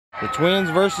The Twins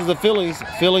versus the Phillies.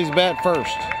 Phillies bat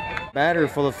first. Batter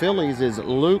for the Phillies is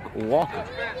Luke Walker.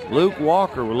 Luke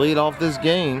Walker will lead off this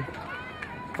game.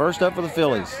 First up for the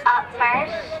Phillies. Up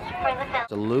first for the Phillies.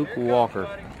 To Luke Walker.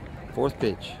 Fourth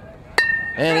pitch.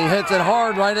 And he hits it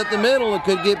hard right at the middle. It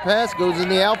could get past. Goes in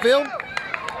the outfield.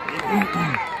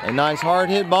 A nice hard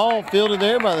hit ball fielded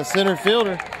there by the center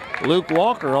fielder. Luke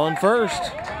Walker on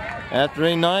first. After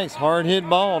a nice hard hit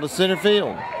ball to center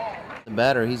field. The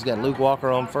batter, he's got Luke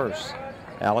Walker on first.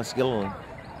 Alex Gilliland.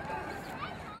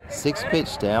 Sixth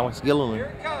pitch to Alex Gilliland.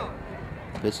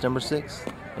 Pitch number 6.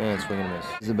 And swing and a miss.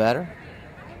 He's the batter.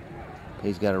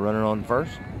 He's got a runner on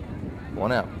first.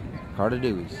 One out. Carter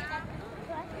Dewey's.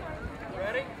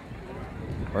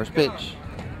 First pitch.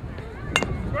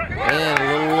 And a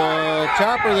little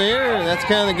chopper there. That's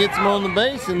kind of gets him on the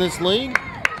base in this league.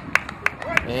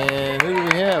 And who do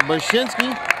we have?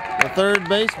 Bashinsky, the third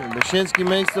baseman. Bashinsky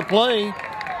makes the play.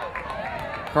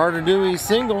 Carter Dewey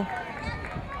single.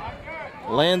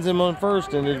 Lands him on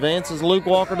first and advances Luke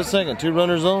Walker to second. 2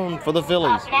 runners on for the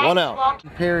Phillies. One out.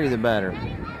 Perry the batter.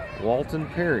 Walton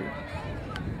Perry.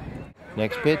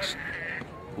 Next pitch,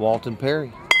 Walton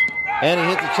Perry. And he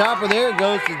hits the chopper there.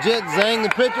 Goes to Jet Zhang, the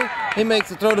pitcher. He makes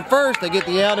the throw to first. They get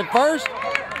the out at first.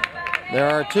 There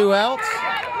are 2 outs.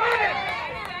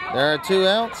 There are 2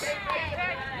 outs.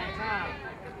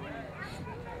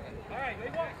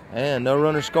 And no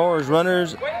runner scores.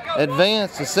 Runners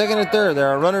advance to second and third. There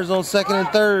are runners on second and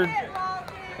third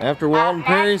after Walton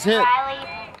Perry's hit.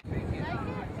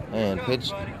 And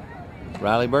pitch,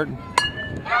 Riley Burton.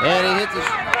 And he hits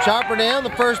a chopper down the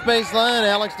first base line.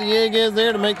 Alex Dieguez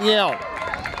there to make the out.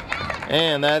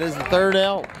 And that is the 3rd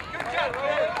out.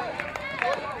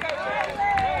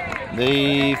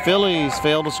 The Phillies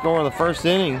failed to score in the first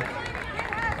inning.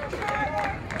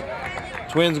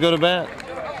 Twins go to bat.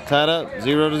 Tied up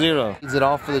 0-0. Leads it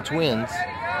off for the Twins.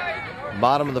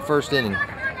 Bottom of the first inning.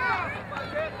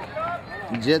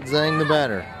 Jet Zhang the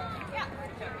batter.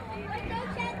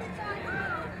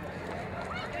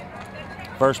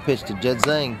 First pitch to Jet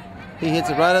Zhang. He hits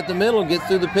it right up the middle, gets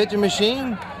through the pitching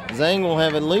machine. Zhang will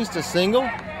have at least a single.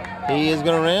 He is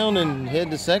going to round and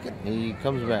head to second. He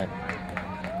comes back.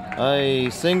 A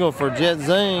single for Jet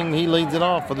Zhang. He leads it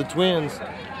off for the Twins.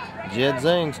 Jet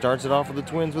Zhang starts it off for the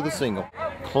Twins with a single.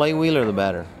 Clay Wheeler the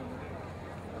batter.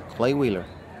 Clay Wheeler.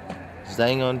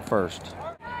 Zhang on first.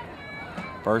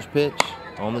 First pitch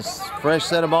on this fresh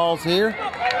set of balls here.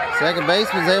 Second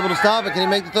baseman's able to stop it. Can he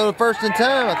make the throw to first in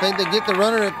time? I think they get the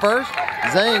runner at first.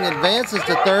 Zhang advances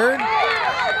to third.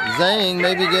 Zhang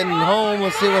maybe getting home.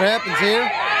 Let's see what happens here.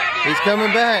 He's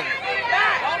coming back.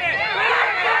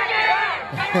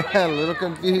 A little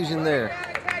confusion there.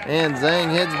 And Zhang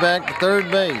heads back to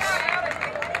third base.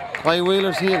 Clay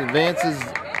Wheeler's hit advances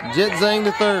Jet Zhang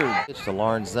to third. Pitch to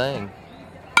Lawrence Zhang.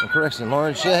 Correction,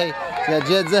 Lawrence Shea. He's got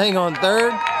Jet Zhang on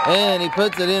third. And he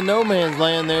puts it in no man's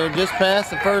land there, just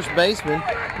past the first baseman.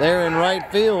 There in right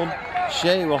field.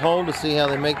 Shea will hold to see how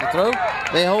they make the throw.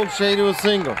 They hold Shea to a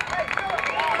single.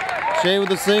 Shea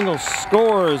with a single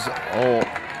scores. Oh,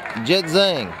 Jet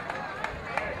Zhang.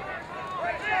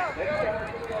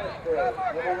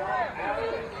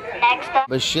 Next up.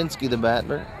 Bashinsky the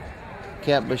batter.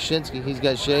 Cap Bashinsky. He's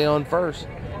got Shea on first.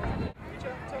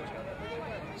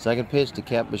 Second pitch to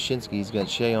Cap Bashinsky. He's got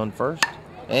Shea on first.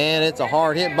 And it's a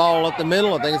hard hit ball up the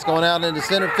middle. I think it's going out into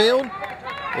center field.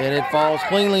 And it falls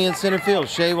cleanly in center field.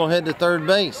 Shea will head to third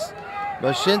base.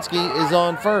 Bashinsky is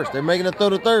on first. They're making a throw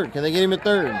to third. Can they get him at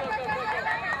third?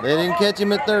 They didn't catch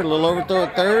him at third. A little overthrow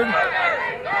at third.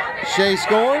 Shea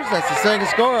scores. That's the second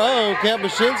score. Oh, Cap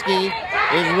Bashinsky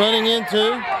is running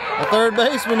into a third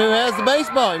baseman who has the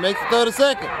baseball. He makes the throw to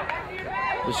second.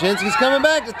 Bashinsky's coming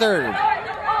back to third.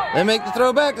 They make the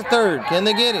throw back to third. Can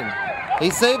they get him?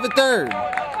 He's safe at third.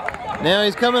 Now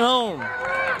he's coming home.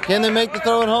 Can they make the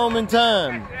throw at home in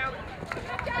time?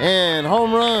 And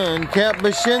home run, Cap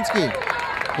Bashinsky.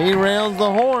 He rounds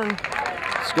the horn.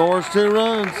 Scores 2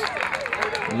 runs.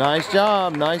 Nice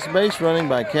job. Nice base running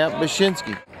by Cap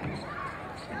Bashinsky.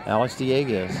 Alex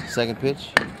Dieguez, second pitch.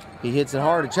 He hits it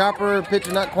hard. A chopper,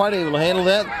 pitcher not quite able to handle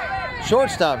that.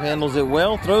 Shortstop handles it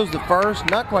well. Throws to first.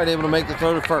 Not quite able to make the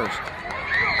throw to first.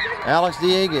 Alex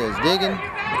Dieguez digging.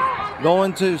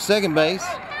 Going to second base.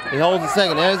 He holds the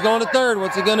second. Now he's going to third.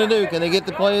 What's he going to do? Can they get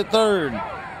the play at third?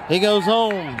 He goes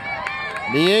home.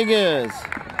 Dieguez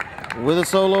with a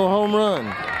solo home run.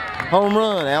 Home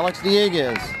run, Alex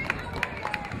Dieguez.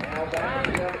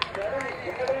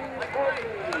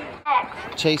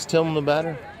 Chase Tillman the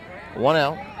batter. 1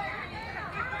 out.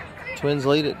 Twins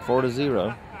lead it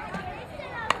 4-0.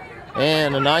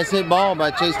 And a nice hit ball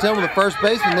by Chase Tillman, the first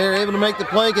baseman there, able to make the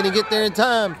play. Can he get there in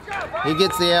time? He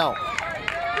gets the out.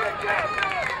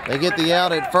 They get the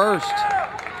out at first.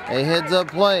 A heads-up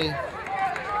play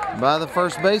by the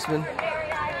first baseman.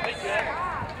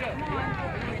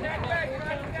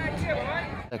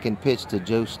 Second pitch to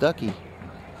Joe Stuckey.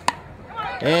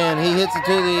 And he hits it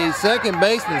to the second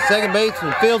baseman. Second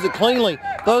baseman fields it cleanly.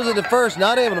 Throws it to first.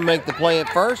 Not able to make the play at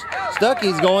first.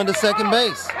 Stuckey's going to second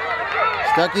base.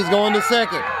 Stuckey's going to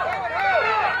second.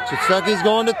 Stuckey's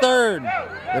going to third.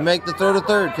 They make the throw to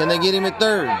third. Can they get him at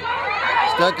third?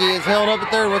 Stuckey is held up at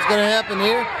third. What's going to happen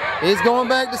here? He's going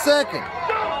back to second.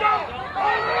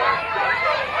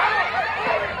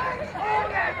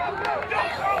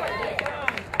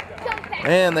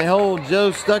 And they hold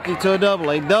Joe Stuckey to a double.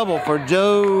 A double for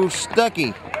Joe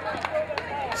Stuckey.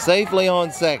 Safely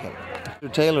on second.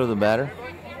 Taylor, the batter.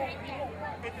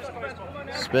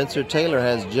 Spencer Taylor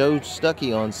has Joe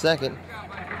Stuckey on second.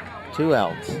 2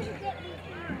 outs.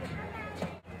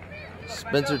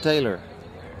 Spencer Taylor.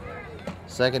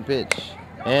 Second pitch.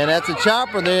 And that's a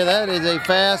chopper there. That is a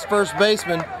fast first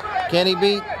baseman. Can he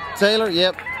beat Taylor?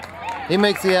 Yep. He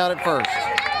makes the out at first.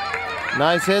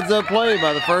 Nice heads-up play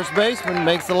by the first baseman.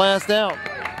 Makes the last out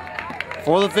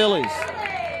for the Phillies.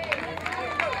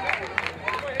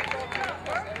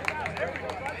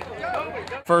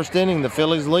 First inning, the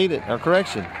Phillies lead it. Or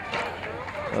correction.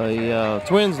 The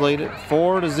Twins lead it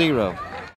 4-0.